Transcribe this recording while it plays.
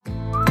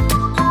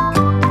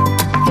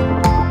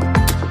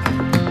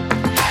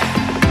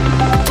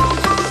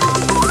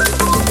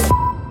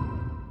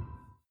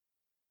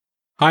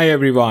Hi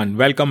everyone,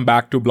 welcome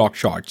back to Block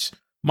Shots.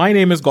 My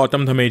name is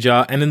Gautam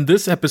Dhameja, and in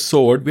this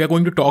episode, we are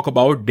going to talk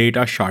about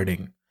data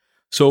sharding.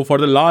 So, for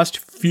the last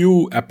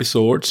few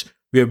episodes,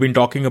 we have been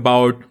talking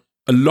about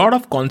a lot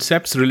of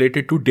concepts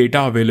related to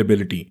data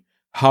availability,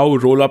 how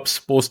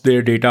rollups post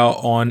their data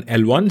on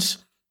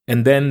L1s,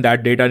 and then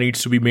that data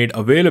needs to be made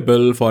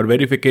available for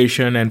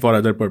verification and for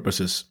other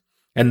purposes.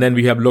 And then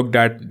we have looked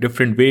at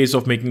different ways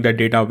of making that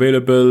data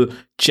available,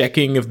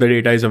 checking if the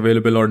data is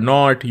available or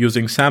not,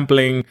 using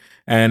sampling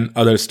and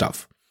other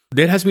stuff.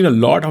 There has been a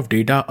lot of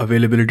data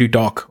availability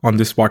talk on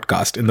this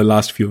podcast in the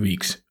last few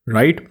weeks,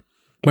 right?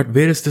 But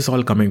where is this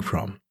all coming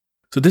from?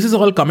 So this is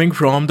all coming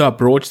from the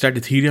approach that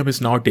Ethereum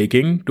is now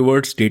taking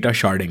towards data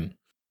sharding.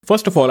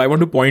 First of all, I want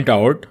to point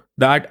out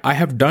that I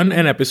have done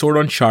an episode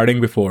on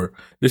sharding before.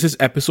 This is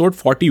episode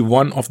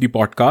 41 of the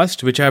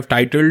podcast, which I have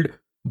titled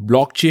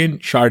Blockchain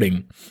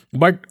Sharding.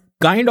 But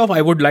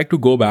I would like to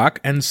go back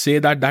and say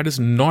that is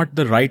not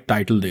the right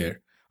title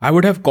there. I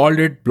would have called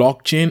it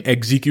Blockchain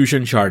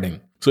Execution Sharding.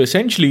 So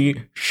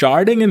essentially,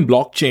 sharding in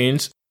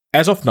blockchains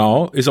as of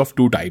now is of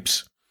two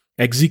types: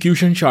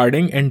 execution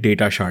sharding and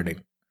data sharding.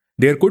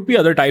 There could be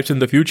other types in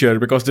the future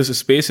because this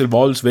space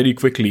evolves very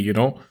quickly,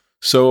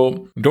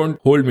 So don't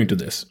hold me to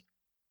this.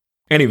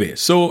 Anyway,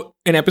 so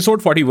in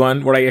episode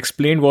 41, what I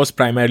explained was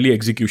primarily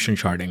execution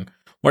sharding.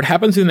 What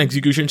happens in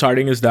execution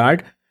sharding is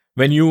that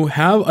when you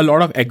have a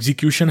lot of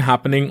execution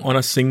happening on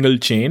a single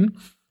chain,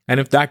 and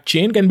if that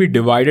chain can be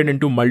divided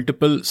into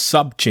multiple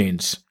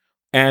sub-chains,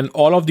 and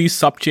all of these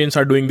sub-chains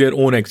are doing their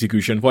own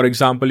execution. For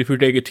example, if you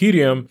take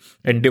Ethereum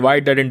and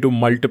divide that into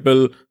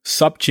multiple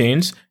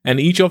sub-chains, and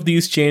each of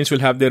these chains will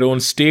have their own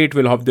state,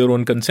 will have their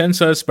own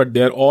consensus, but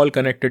they're all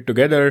connected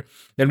together,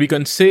 then we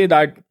can say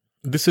that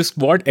this is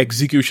what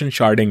execution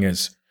sharding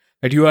is.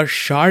 That you are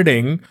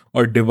sharding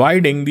or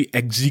dividing the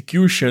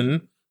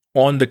execution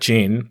on the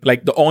chain,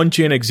 like the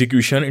on-chain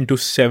execution, into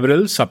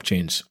several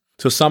subchains.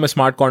 So some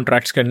smart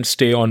contracts can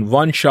stay on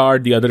one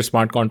shard, the other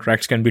smart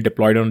contracts can be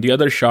deployed on the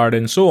other shard,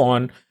 and so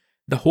on.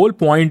 The whole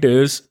point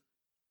is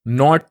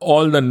not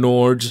all the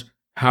nodes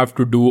have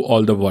to do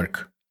all the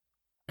work,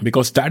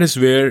 because that is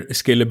where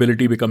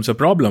scalability becomes a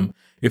problem.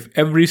 If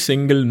every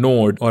single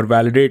node or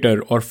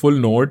validator or full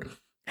node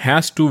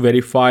has to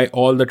verify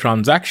all the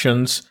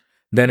transactions,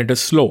 then it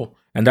is slow.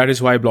 And that is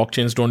why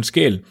blockchains don't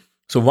scale.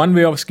 So one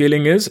way of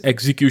scaling is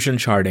execution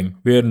sharding,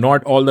 where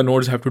not all the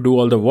nodes have to do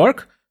all the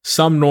work.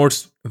 Some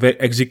nodes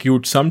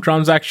execute some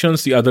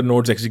transactions, the other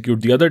nodes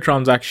execute the other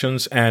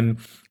transactions, and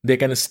they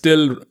can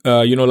still,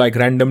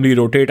 randomly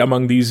rotate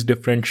among these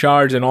different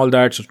shards and all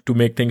that to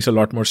make things a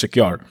lot more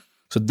secure.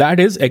 So that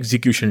is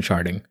execution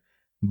sharding.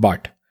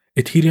 But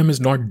Ethereum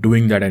is not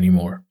doing that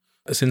anymore.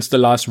 Since the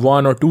last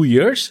 1 or 2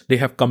 years, they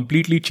have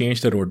completely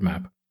changed the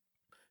roadmap.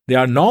 They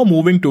are now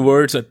moving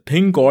towards a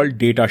thing called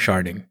data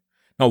sharding.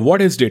 Now,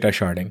 what is data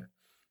sharding?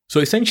 So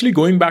essentially,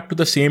 going back to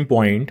the same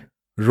point,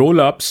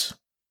 rollups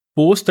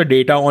post the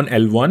data on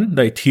L1,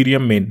 the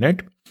Ethereum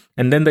mainnet,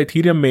 and then the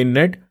Ethereum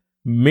mainnet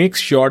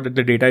makes sure that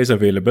the data is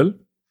available.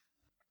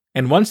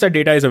 And once that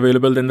data is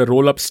available, then the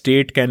rollup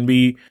state can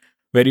be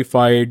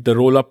verified, the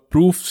rollup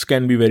proofs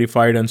can be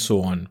verified, and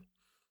so on.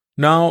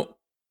 Now,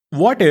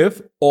 what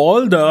if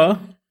all the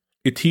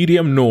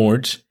Ethereum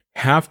nodes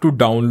have to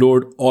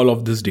download all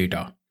of this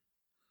data?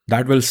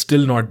 That will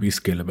still not be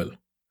scalable.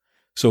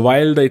 So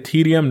while the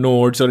Ethereum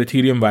nodes or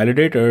Ethereum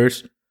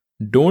validators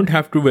don't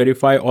have to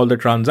verify all the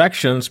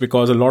transactions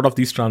because a lot of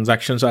these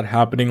transactions are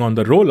happening on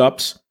the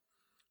rollups,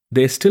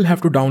 they still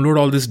have to download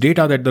all this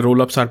data that the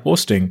rollups are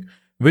posting,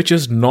 which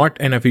is not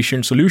an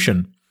efficient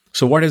solution.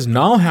 So what is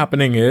now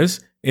happening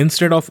is,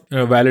 instead of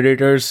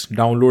validators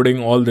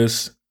downloading all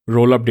this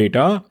rollup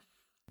data,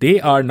 they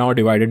are now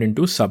divided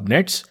into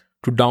subnets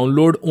to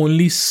download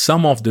only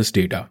some of this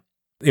data.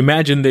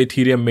 Imagine the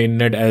Ethereum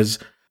mainnet as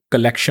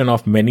collection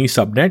of many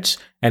subnets,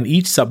 and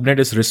each subnet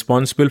is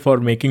responsible for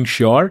making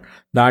sure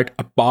that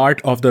a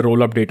part of the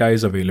rollup data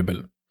is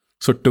available.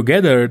 So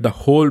together, the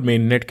whole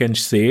mainnet can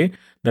say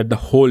that the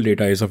whole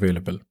data is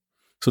available.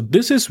 So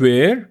this is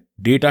where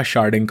data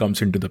sharding comes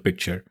into the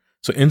picture.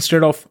 So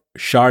instead of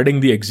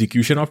sharding the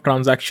execution of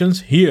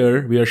transactions,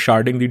 here we are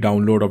sharding the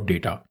download of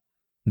data.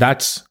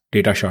 That's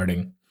data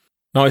sharding.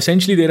 Now,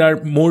 essentially, there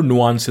are more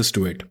nuances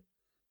to it.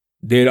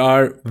 There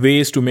are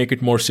ways to make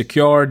it more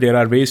secure. There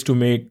are ways to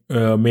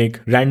make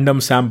random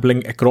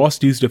sampling across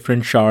these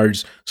different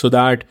shards, so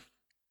that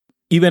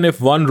even if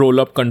one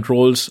rollup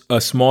controls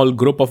a small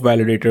group of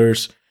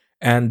validators,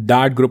 and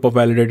that group of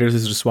validators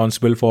is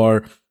responsible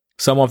for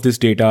some of this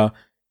data,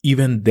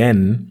 even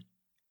then,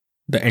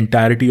 the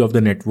entirety of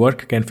the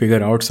network can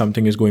figure out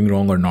something is going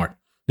wrong or not.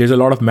 There's a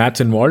lot of maths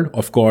involved.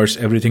 Of course,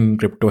 everything in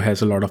crypto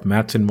has a lot of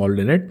maths involved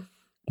in it.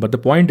 But the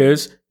point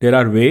is, there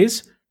are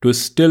ways to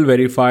still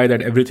verify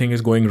that everything is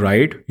going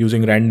right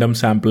using random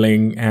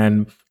sampling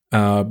and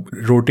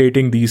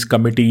rotating these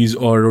committees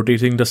or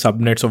rotating the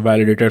subnets of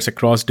validators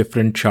across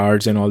different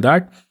shards and all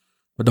that.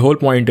 But the whole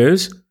point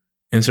is,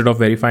 instead of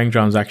verifying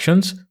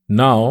transactions,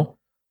 now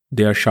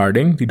they are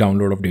sharding the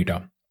download of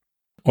data.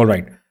 All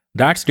right,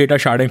 that's data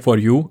sharding for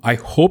you. I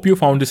hope you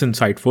found this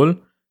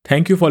insightful.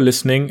 Thank you for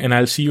listening, and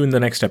I'll see you in the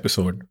next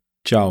episode.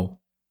 Ciao.